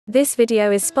This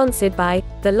video is sponsored by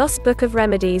The Lost Book of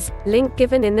Remedies, link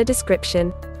given in the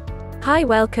description. Hi,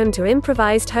 welcome to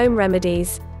Improvised Home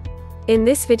Remedies. In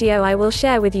this video I will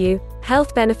share with you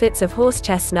health benefits of horse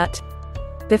chestnut.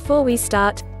 Before we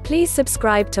start, please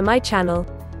subscribe to my channel.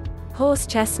 Horse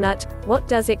chestnut, what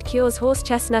does it? Cures horse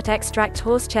chestnut extract.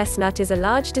 Horse chestnut is a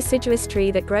large deciduous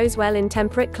tree that grows well in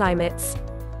temperate climates.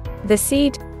 The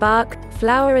seed, bark,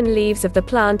 flower and leaves of the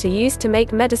plant are used to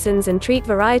make medicines and treat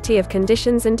variety of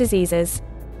conditions and diseases.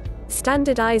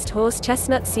 Standardized horse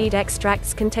chestnut seed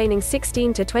extracts containing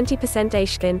 16 to 20%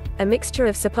 aishkin, a mixture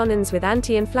of saponins with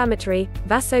anti-inflammatory,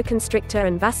 vasoconstrictor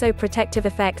and vasoprotective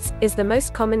effects, is the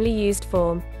most commonly used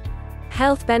form.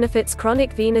 Health benefits: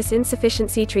 chronic venous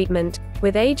insufficiency treatment.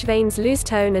 With age, veins lose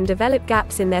tone and develop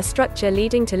gaps in their structure,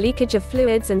 leading to leakage of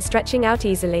fluids and stretching out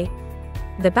easily.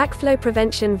 The backflow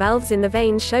prevention: valves in the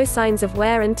veins show signs of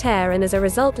wear and tear, and as a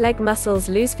result leg muscles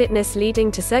lose fitness,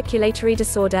 leading to circulatory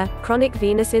disorder, chronic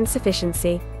venous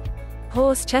insufficiency.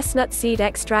 Horse chestnut seed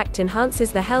extract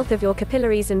enhances the health of your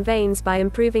capillaries and veins by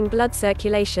improving blood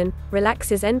circulation,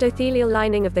 relaxes endothelial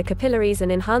lining of the capillaries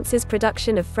and enhances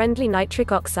production of friendly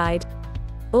nitric oxide.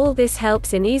 All this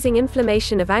helps in easing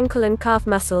inflammation of ankle and calf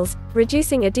muscles,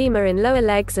 reducing edema in lower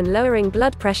legs and lowering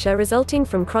blood pressure resulting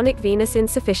from chronic venous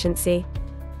insufficiency.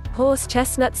 Horse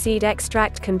chestnut seed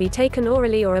extract can be taken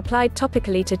orally or applied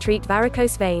topically to treat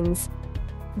varicose veins.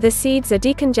 The seeds are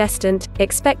decongestant,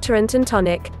 expectorant and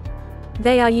tonic.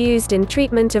 They are used in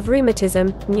treatment of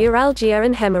rheumatism, neuralgia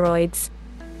and hemorrhoids.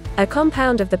 A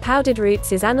compound of the powdered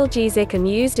roots is analgesic and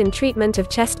used in treatment of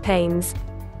chest pains.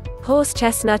 Horse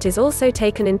chestnut is also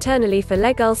taken internally for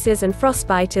leg ulcers and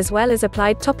frostbite, as well as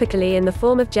applied topically in the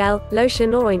form of gel,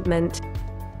 lotion or ointment.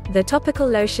 The topical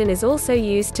lotion is also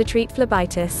used to treat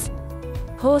phlebitis.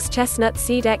 Horse chestnut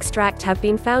seed extract have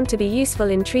been found to be useful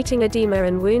in treating edema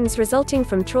and wounds resulting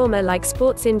from trauma like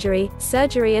sports injury,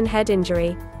 surgery and head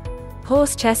injury.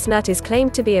 Horse chestnut is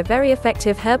claimed to be a very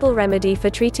effective herbal remedy for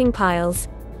treating piles.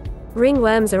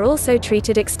 Ringworms are also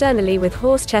treated externally with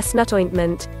horse chestnut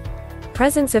ointment.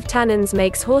 Presence of tannins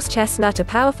makes horse chestnut a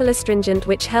powerful astringent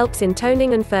which helps in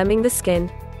toning and firming the skin.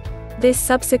 This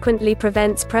subsequently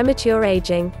prevents premature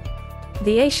aging.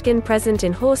 The aishkin present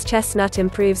in horse chestnut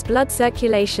improves blood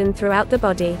circulation throughout the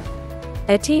body.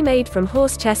 A tea made from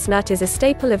horse chestnut is a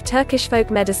staple of Turkish folk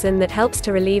medicine that helps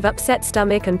to relieve upset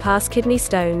stomach and pass kidney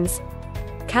stones.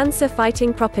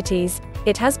 Cancer-fighting properties: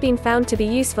 it has been found to be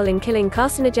useful in killing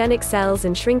carcinogenic cells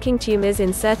and shrinking tumors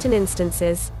in certain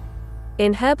instances.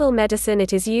 In herbal medicine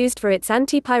it is used for its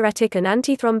antipyretic and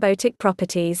antithrombotic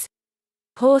properties.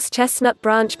 Horse chestnut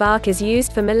branch bark is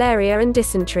used for malaria and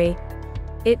dysentery.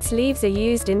 Its leaves are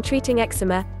used in treating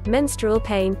eczema, menstrual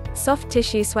pain, soft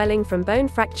tissue swelling from bone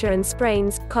fracture and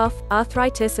sprains, cough,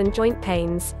 arthritis and joint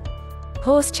pains.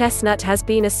 Horse chestnut has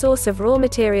been a source of raw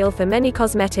material for many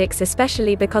cosmetics,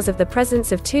 especially because of the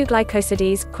presence of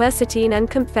 2-glycosides, quercetin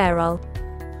and kaempferol.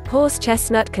 Horse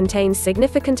chestnut contains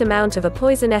significant amount of a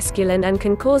poison esculin and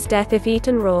can cause death if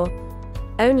eaten raw.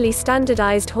 Only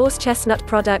standardized horse chestnut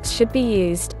products should be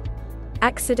used.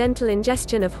 Accidental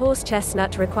ingestion of horse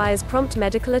chestnut requires prompt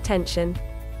medical attention.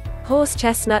 Horse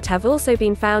chestnut have also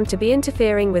been found to be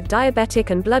interfering with diabetic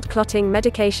and blood clotting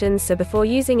medications, so before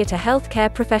using it a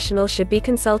healthcare professional should be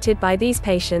consulted by these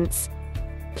patients.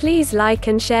 Please like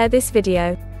and share this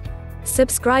video.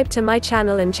 Subscribe to my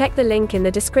channel and check the link in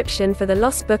the description for the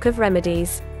Lost Book of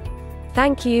Remedies.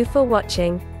 Thank you for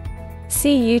watching.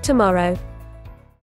 See you tomorrow.